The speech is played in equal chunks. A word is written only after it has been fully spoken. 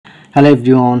Hello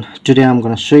everyone, today I'm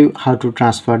going to show you how to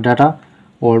transfer data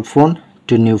old phone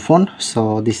to new phone.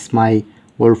 So this is my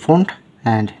old phone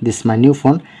and this is my new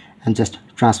phone, and just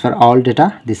transfer all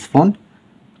data this phone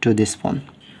to this phone.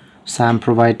 So I'm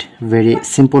provide very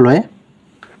simple way.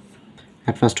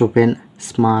 At first open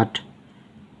Smart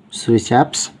Switch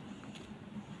apps.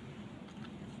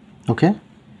 Okay,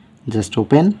 just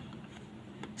open,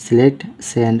 select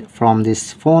send from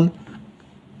this phone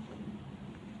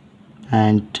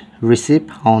and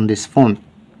receive on this phone.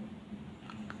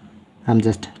 I'm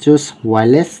just choose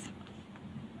wireless,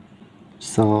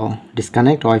 so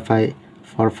disconnect Wi-Fi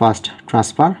for fast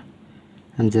transfer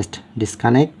and just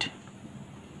disconnect,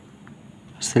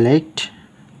 select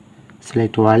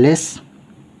wireless.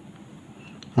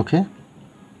 Okay,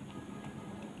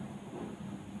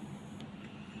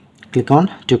 click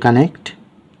on to connect.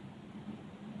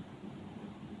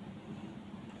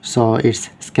 So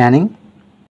it's scanning.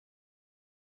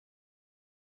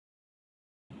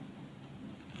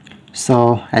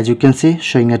 So as you can see,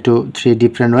 showing it to three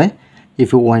different way.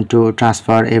 If you want to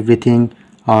transfer everything,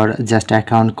 or just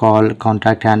account, call,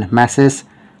 contact and message,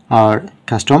 or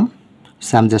custom,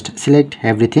 so I'm just select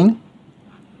everything.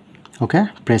 Okay,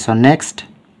 press on next.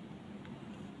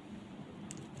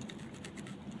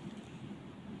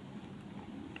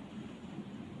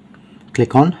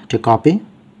 Click on to copy.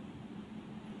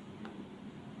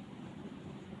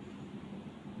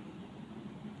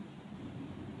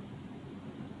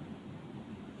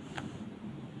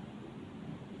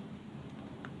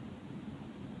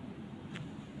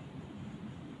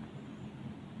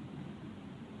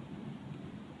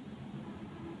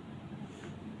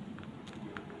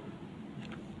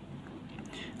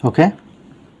 Okay,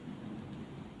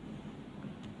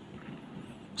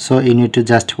 so you need to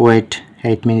just wait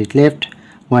 8 minutes left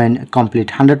when complete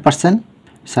 100%.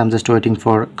 So I'm just waiting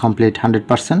for complete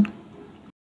 100%.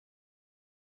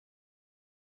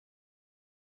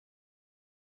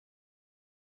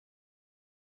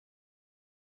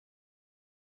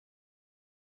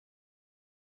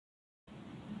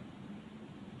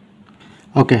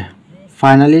 Okay,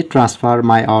 finally transfer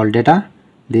my all data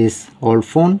this old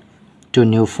phone to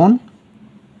new phone.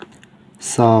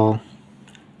 So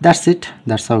that's it,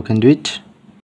 that's how you can do it.